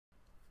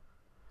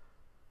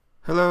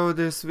Hello,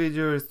 this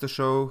video is to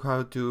show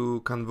how to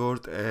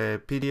convert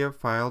a PDF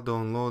file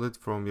downloaded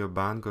from your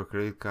bank or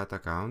credit card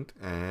account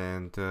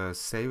and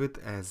save it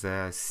as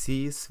a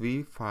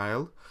CSV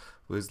file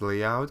with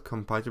layout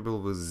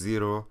compatible with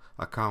Xero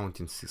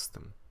accounting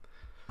system.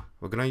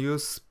 We're gonna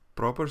use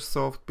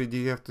ProperSoft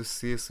PDF to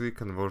CSV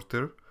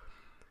converter,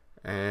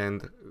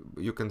 and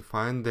you can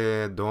find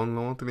the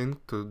download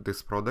link to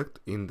this product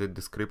in the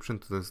description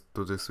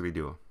to this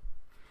video.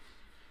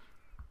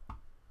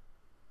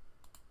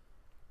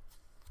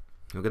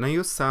 We're gonna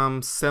use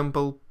some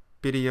sample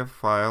PDF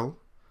file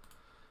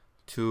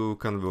to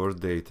convert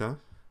data,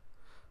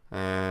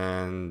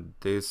 and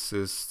this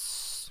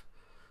is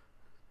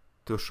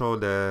to show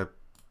the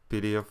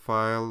PDF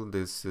file.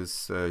 This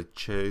is a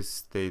chase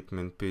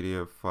statement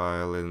PDF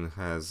file and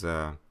has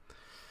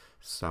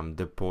some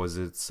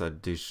deposits, and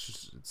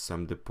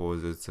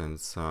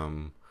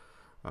some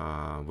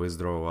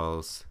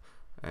withdrawals,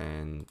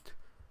 and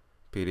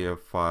PDF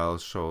file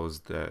shows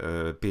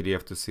the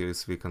PDF to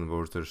CSV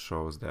converter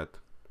shows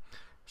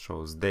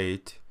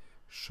date,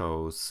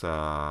 shows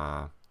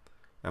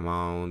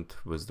amount,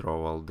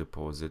 withdrawal,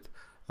 deposit.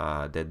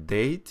 The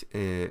date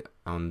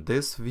on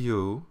this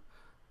view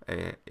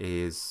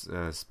is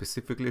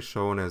specifically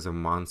shown as a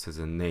month, as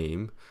a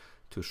name,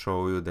 to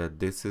show you that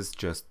this is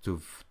just to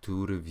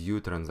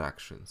review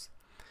transactions.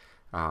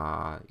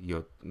 How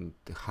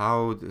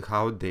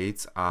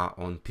dates are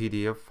on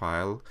PDF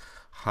file,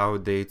 how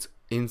dates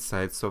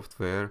inside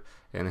software,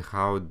 and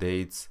how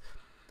dates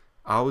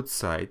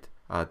outside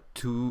are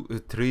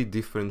three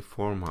different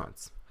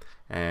formats,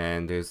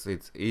 and it's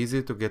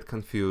easy to get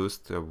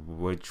confused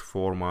which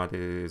format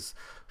is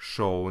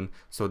shown.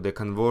 So the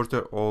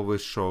converter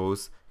always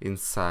shows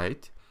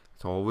inside,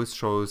 it always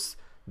shows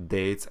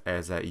dates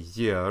as a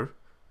year,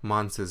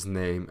 month as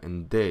name,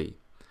 and day.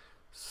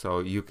 So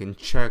you can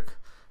check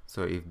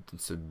if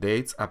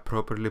dates are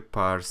properly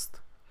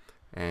parsed,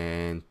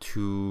 and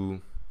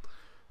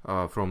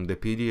from the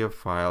PDF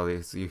file,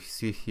 as you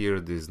see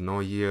here, there's no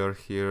year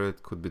here.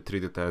 It could be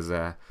treated as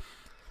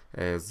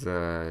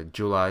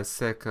July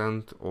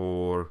 2nd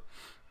or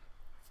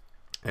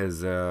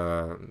as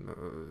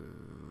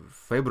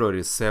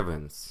February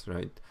 7th,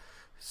 right?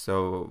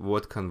 So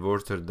what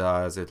converter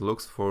does, it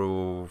looks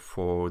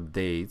for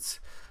dates,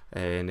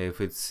 and if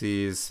it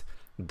sees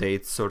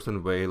dates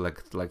certain way,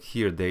 like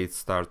here, dates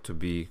start to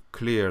be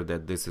clear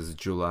that this is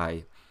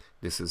July,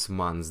 this is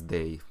month,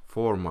 day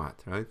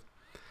format, right?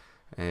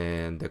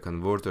 And the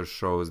converter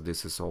shows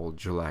this is all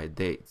July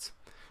dates.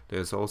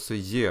 There's also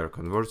year.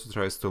 Converter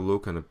tries to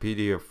look on a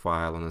PDF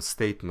file on a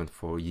statement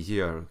for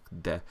year,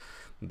 the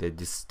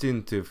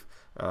distinctive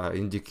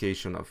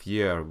indication of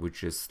year,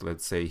 which is,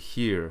 let's say,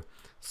 here.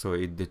 So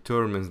it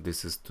determines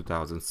this is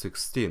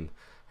 2016,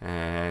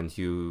 and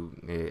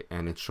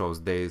it shows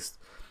dates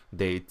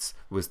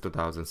with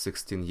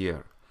 2016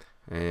 year,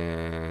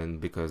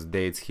 and because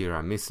dates here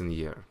are missing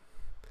year.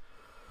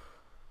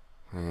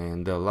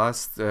 And the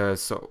last,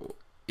 so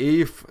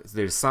if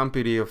there's some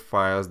PDF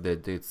files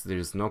that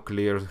there's no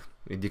clear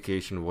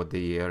indication what the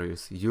year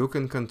is, you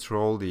can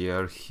control the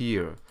year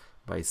here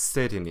by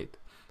setting it.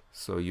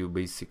 So you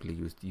basically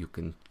you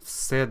can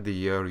set the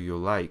year you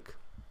like.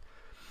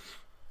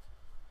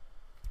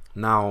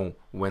 Now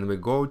when we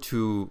go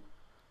to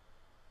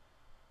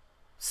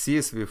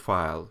CSV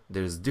file,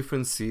 there's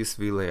different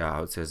CSV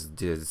layouts. As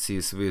the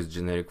CSV is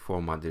generic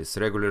format, there's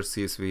regular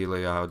CSV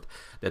layout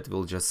that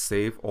will just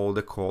save all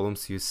the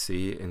columns you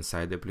see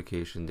inside the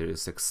application. There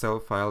is Excel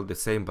file, the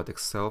same, but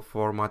Excel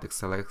format,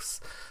 XLX,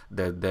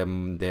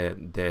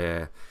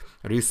 the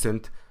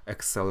recent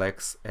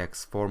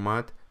XLX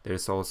format.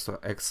 There's also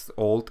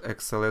old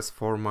XLS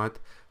format.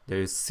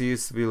 There is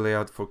CSV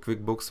layout for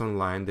QuickBooks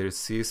Online. There is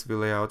CSV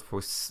layout for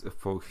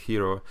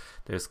Xero.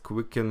 There's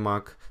Quick and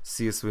Mac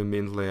CSV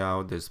Mint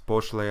layout. There's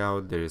Posh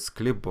layout. There is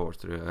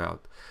Clipboard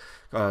layout.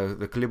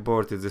 The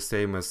Clipboard is the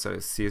same as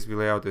CSV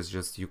layout. It's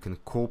just you can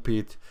copy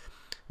it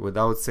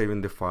without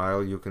saving the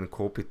file. You can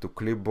copy it to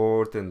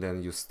Clipboard, and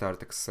then you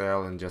start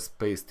Excel and just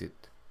paste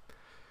it.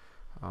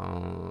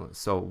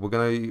 So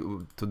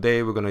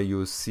today we're gonna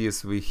use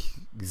CSV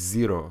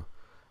Xero.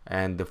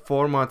 And the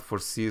format for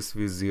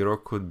CSV Xero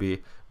could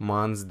be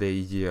month, day,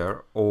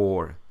 year,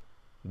 or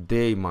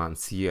day,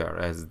 month, year,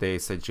 as they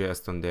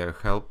suggest on their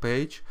help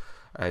page,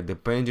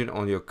 depending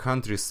on your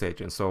country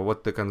setting. So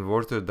what the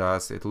converter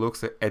does, it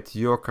looks at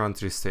your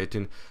country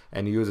setting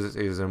and uses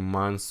either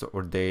month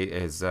or day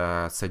as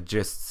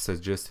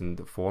suggesting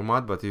the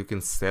format, but you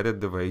can set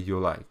it the way you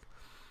like.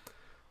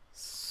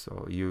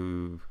 So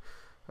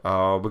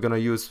we're gonna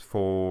use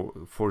for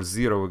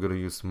Xero, we're gonna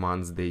use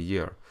month, day,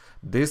 year.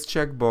 This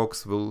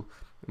checkbox will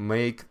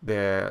make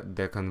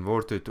the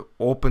converter to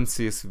open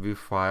CSV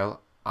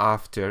file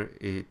after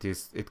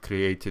it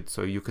created,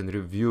 so you can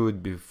review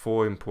it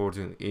before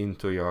importing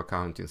into your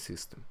accounting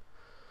system.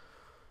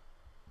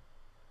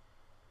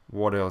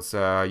 What else?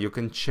 You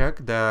can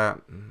check the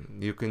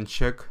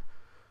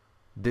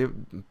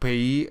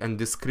payee and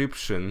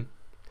description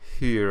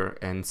here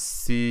and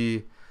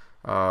see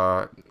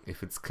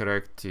if it's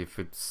correct, if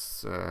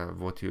it's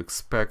what you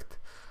expect.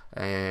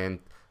 And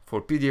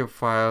for PDF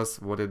files,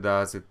 what it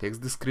does, it takes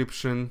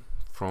description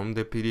from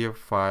the PDF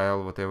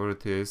file, whatever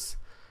it is,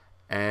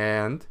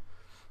 and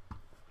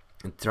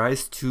it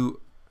tries to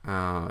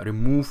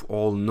remove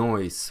all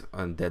noise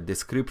and that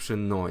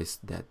description noise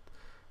that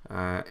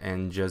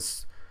and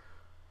just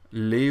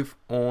leave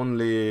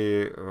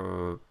only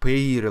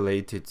payee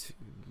related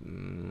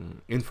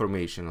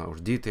information or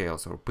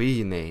details or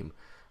payee name.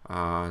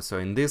 So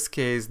in this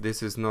case,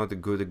 this is not a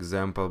good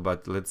example,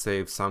 but let's say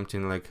if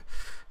something like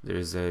there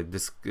is a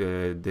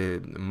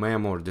the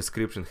memo or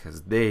description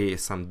has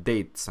some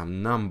date,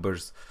 some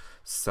numbers,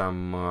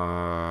 some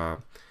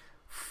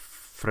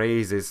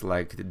phrases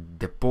like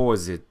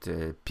deposit,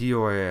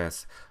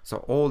 POS, so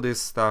all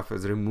this stuff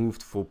is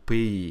removed for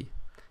payee.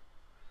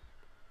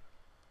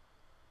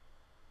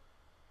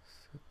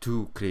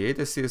 To create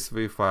a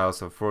CSV file,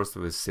 so first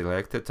we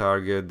select a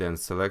target, then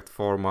select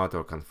format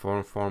or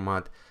conform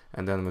format,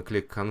 and then we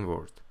click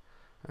convert,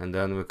 and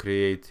then we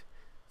create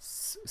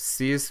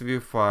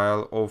CSV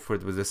file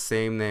offered with the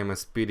same name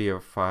as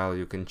PDF file.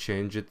 You can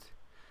change it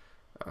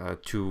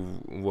to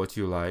what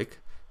you like,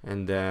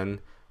 and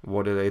then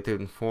what it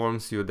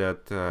informs you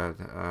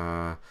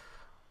that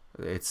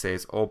it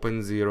says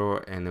open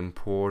Xero and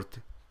import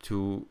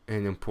the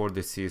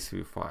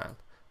CSV file.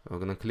 We're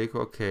gonna click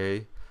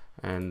OK,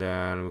 and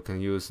then we can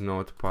use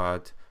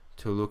Notepad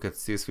to look at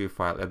CSV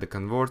file. And the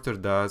converter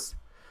does,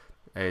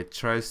 it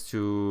tries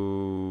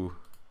to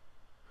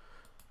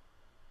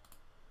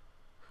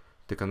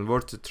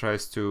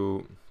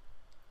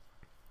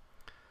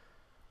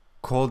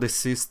call the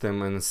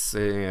system and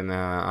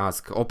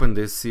ask open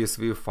this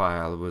CSV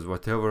file with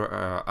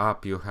whatever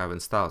app you have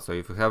installed. So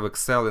if you have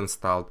Excel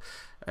installed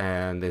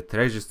and it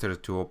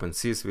registered to open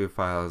CSV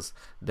files,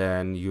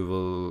 then you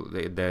will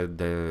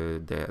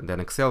then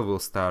Excel will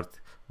start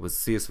with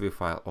CSV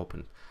file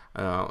open.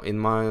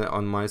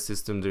 On my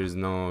system there is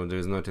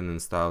nothing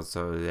installed,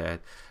 so that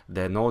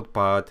the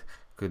Notepad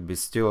could be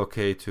still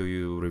okay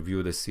to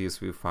review the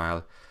CSV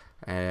file.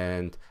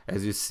 And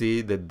as you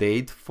see, the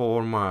date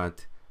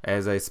format,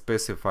 as I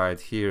specified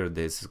here,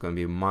 this is going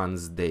to be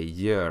months, day,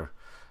 year,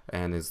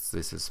 and this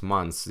is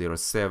months,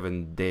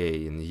 07,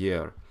 day, and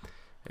year.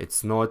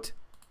 It's not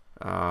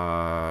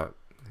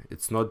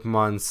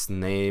months,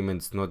 name, and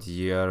it's not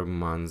year,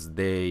 months,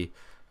 day.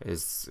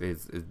 It's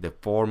the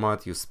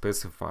format you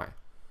specify.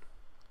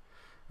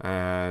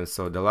 And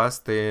so the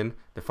last thing,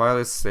 the file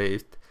is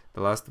saved.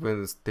 The last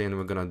thing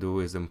we're gonna do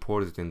is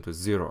import it into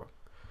Xero.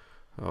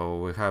 So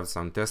we have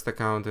some test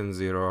account in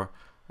Xero,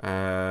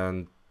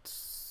 and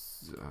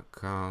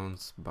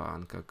accounts,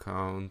 bank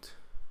account,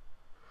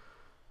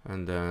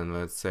 and then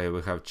let's say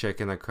we have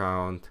checking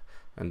account,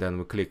 and then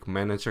we click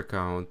manage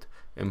account,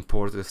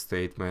 import the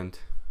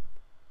statement,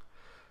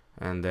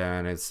 and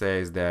then it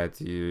says that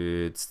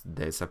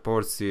they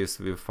support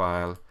CSV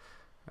file,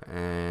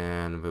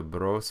 and we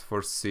browse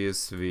for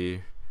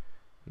CSV,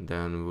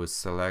 then we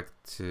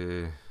select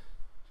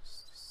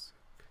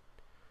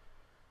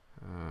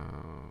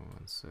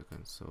one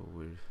second, so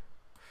we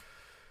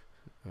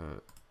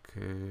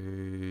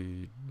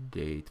okay,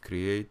 date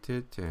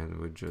created, and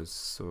we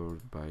just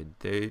sort by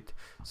date.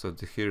 So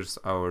here's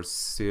our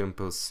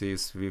simple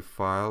CSV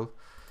file.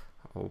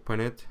 Open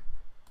it,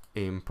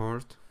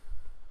 import,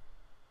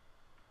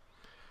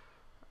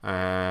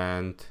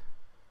 and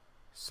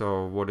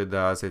so what it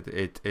does,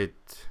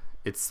 it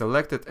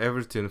selected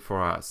everything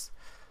for us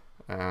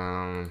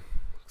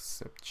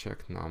except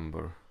check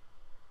number.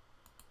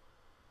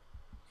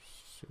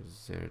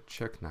 Is there a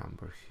check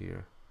number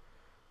here?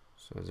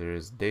 So there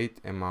is date,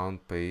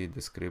 amount, pay,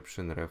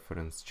 description,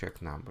 reference,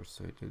 check number.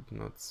 So it did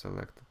not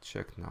select the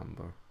check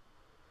number.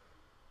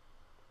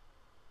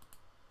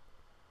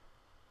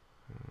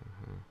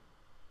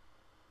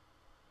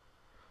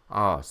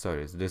 Ah,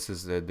 sorry. This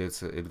is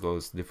it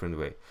goes different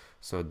way.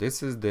 So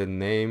this is the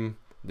name.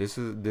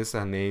 These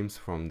are names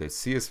from the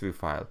CSV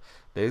file.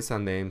 These are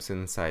names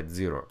inside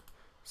Xero.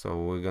 So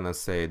we're gonna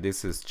say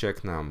this is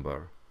check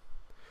number.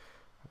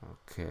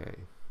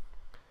 Okay.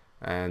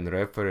 And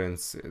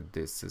reference,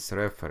 this is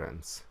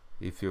reference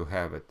if you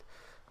have it.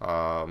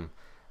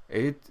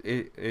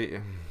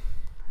 It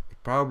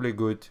probably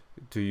good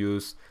to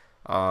use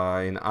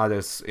in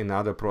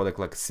other product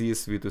like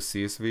CSV to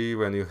CSV,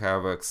 when you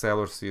have Excel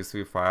or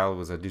CSV file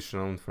with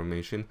additional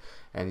information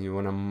and you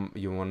want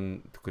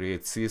to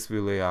create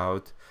CSV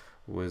layout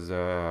with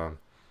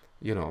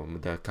you know,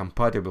 that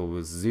compatible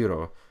with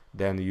Xero,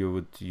 then you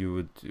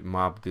would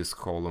map this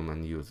column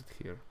and use it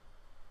here.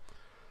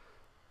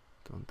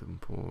 Don't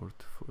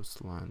import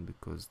first line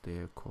because they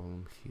are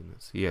column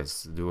headings.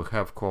 Yes, they will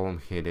have column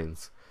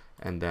headings,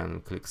 and then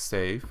click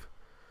save.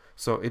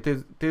 So it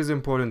is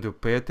important to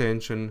pay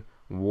attention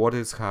what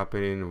is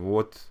happening,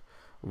 what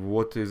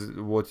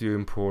you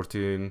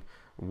importing,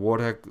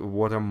 what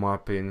are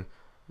mapping.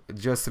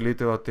 Just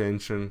little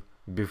attention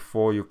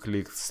before you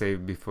click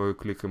save, before you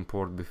click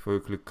import, before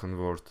you click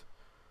convert.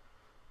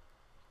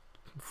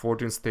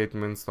 14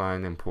 statements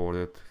line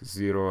imported,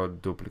 0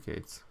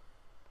 duplicates.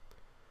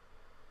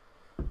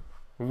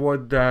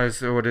 What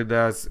it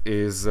does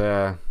is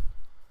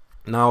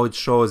Now it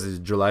shows is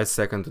July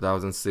 2nd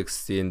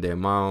 2016, the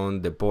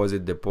amount,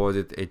 deposit.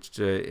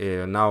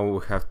 Now we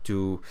have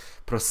to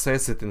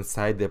process it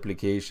inside the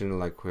application,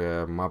 like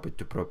map it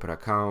to proper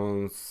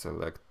accounts,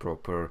 select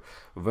proper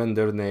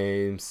vendor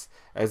names,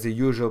 as a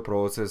usual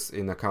process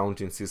in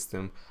accounting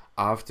system.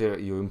 After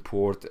you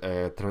import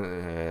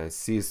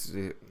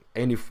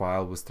any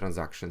file with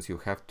transactions, you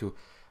have to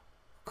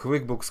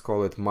QuickBooks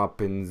call it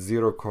mapping,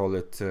 Xero call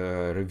it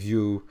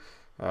review,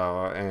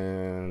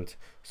 and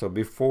so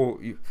before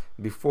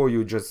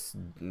you just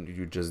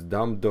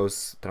dump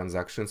those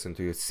transactions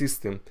into your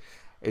system,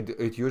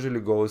 it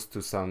usually goes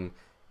to some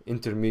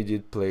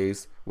intermediate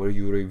place where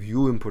you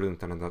review important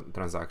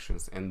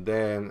transactions and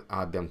then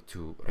add them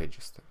to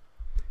register.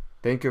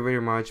 Thank you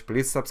very much.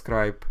 Please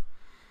subscribe.